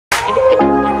Hi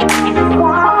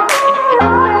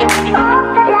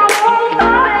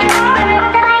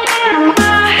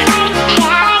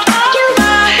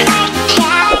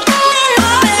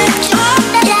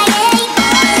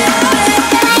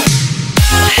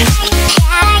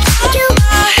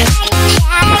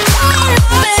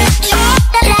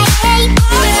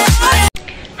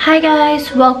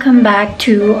guys, welcome back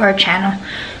to our channel.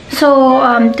 So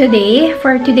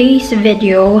for today's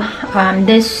video,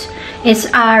 this is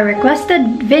a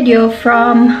requested video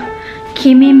from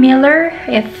Kimmy Miller,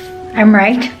 if I'm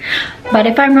right, but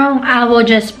if I'm wrong I will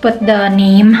just put the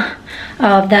name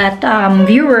of that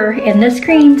viewer in the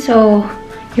screen so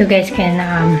you guys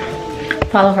can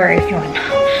follow her if you want.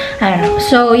 I don't know.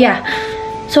 So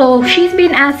yeah, so she's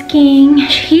been asking,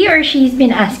 she's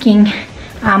been asking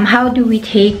how do we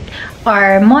take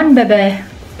our Monbebe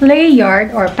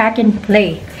Playard or pack and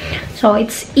play. So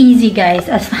it's easy guys,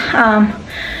 as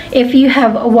if you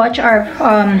have watched our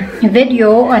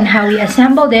video on how we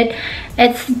assembled it,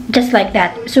 it's just like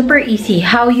that, super easy.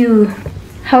 How you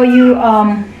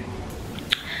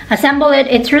assemble it,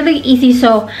 it's really easy.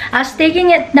 So as taking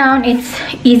it down, it's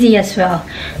easy as well.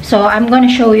 So I'm gonna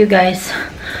show you guys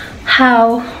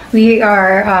how we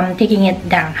are taking it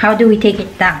down. How do we take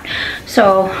it down?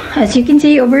 So as you can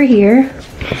see over here,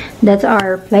 that's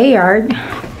our Playard.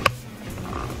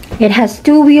 It has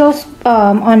two wheels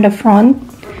on the front,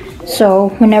 so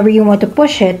whenever you want to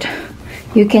push it,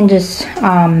 you can just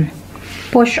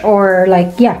push, or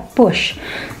like, yeah, push.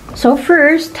 So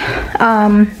first,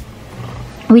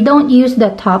 we don't use the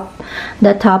top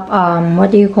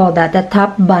what do you call that, the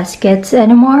top baskets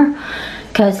anymore,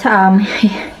 because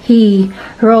he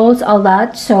rolls a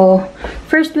lot. So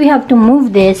first we have to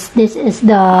move this. This is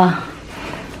the,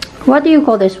 what do you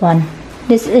call this one?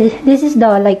 This is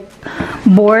the like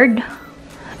board,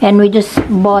 and we just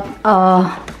bought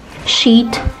a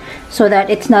sheet so that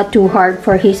it's not too hard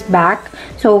for his back.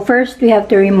 So first we have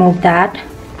to remove that.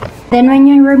 Then when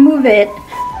you remove it,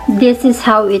 this is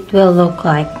how it will look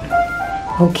like.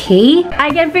 Okay,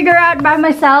 I can figure out by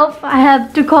myself. I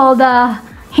have to call the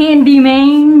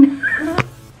handyman.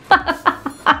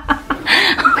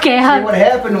 Okay. See, what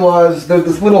happened was there's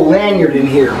this little lanyard in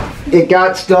here. It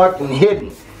got stuck and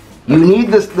hidden. You need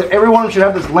this. Everyone should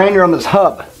have this lanyard on this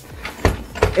hub.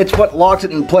 It's what locks it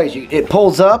in place. It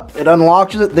pulls up, it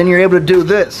unlocks it, then you're able to do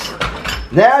this.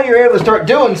 Now you're able to start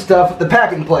doing stuff with the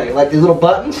pack and play, like these little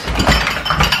buttons.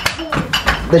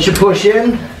 They should push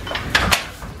in.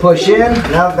 Push in.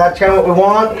 Now that's kind of what we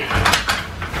want.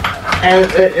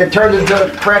 And it turns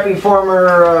into a crappy form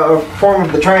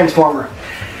of the transformer.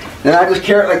 And I just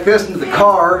carry it like this into the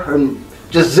car and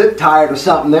just zip tie it or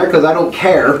something there because I don't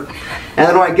care. And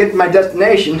then when I get to my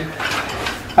destination,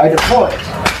 I deploy it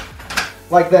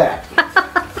like that.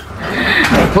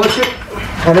 You push it,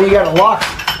 and then you gotta lock it.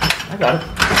 I got it.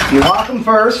 You lock them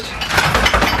first,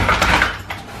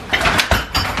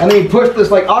 and then you push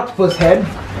this like octopus head.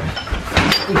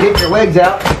 You get your legs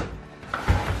out.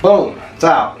 Boom, it's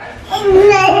out.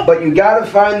 But you gotta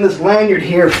find this lanyard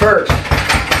here first,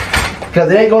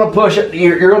 because it ain't gonna push it.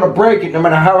 You're gonna break it no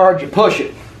matter how hard you push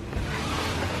it.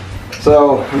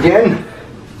 So again,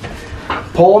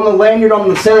 pulling the lanyard on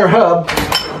the center hub.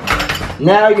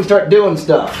 Now you can start doing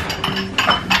stuff.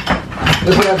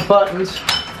 This one has buttons.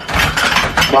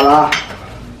 Voila.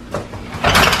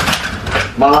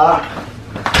 Voila.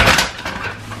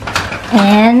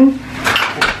 And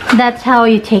that's how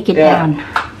you take it down.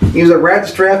 Use a rat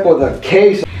strap with a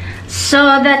case.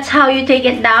 So that's how you take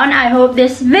it down. I hope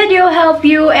this video helped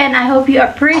you, and I hope you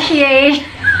appreciate,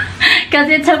 because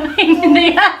it's a pain in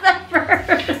the ass at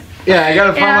first. Yeah, I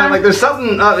gotta find like there's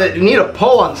something that you need to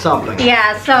pull on something.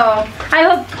 Yeah, so I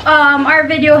hope our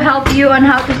video helped you on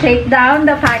how to take down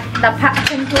the pack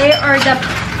and play or the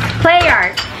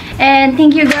Playard. And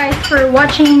thank you guys for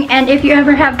watching, and if you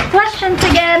ever have questions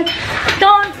again,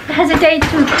 don't hesitate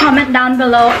to comment down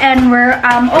below, and we're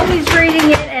always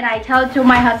reading it, and I tell it to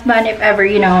my husband if ever,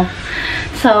 you know.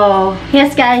 So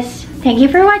yes guys, thank you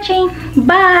for watching.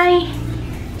 Bye.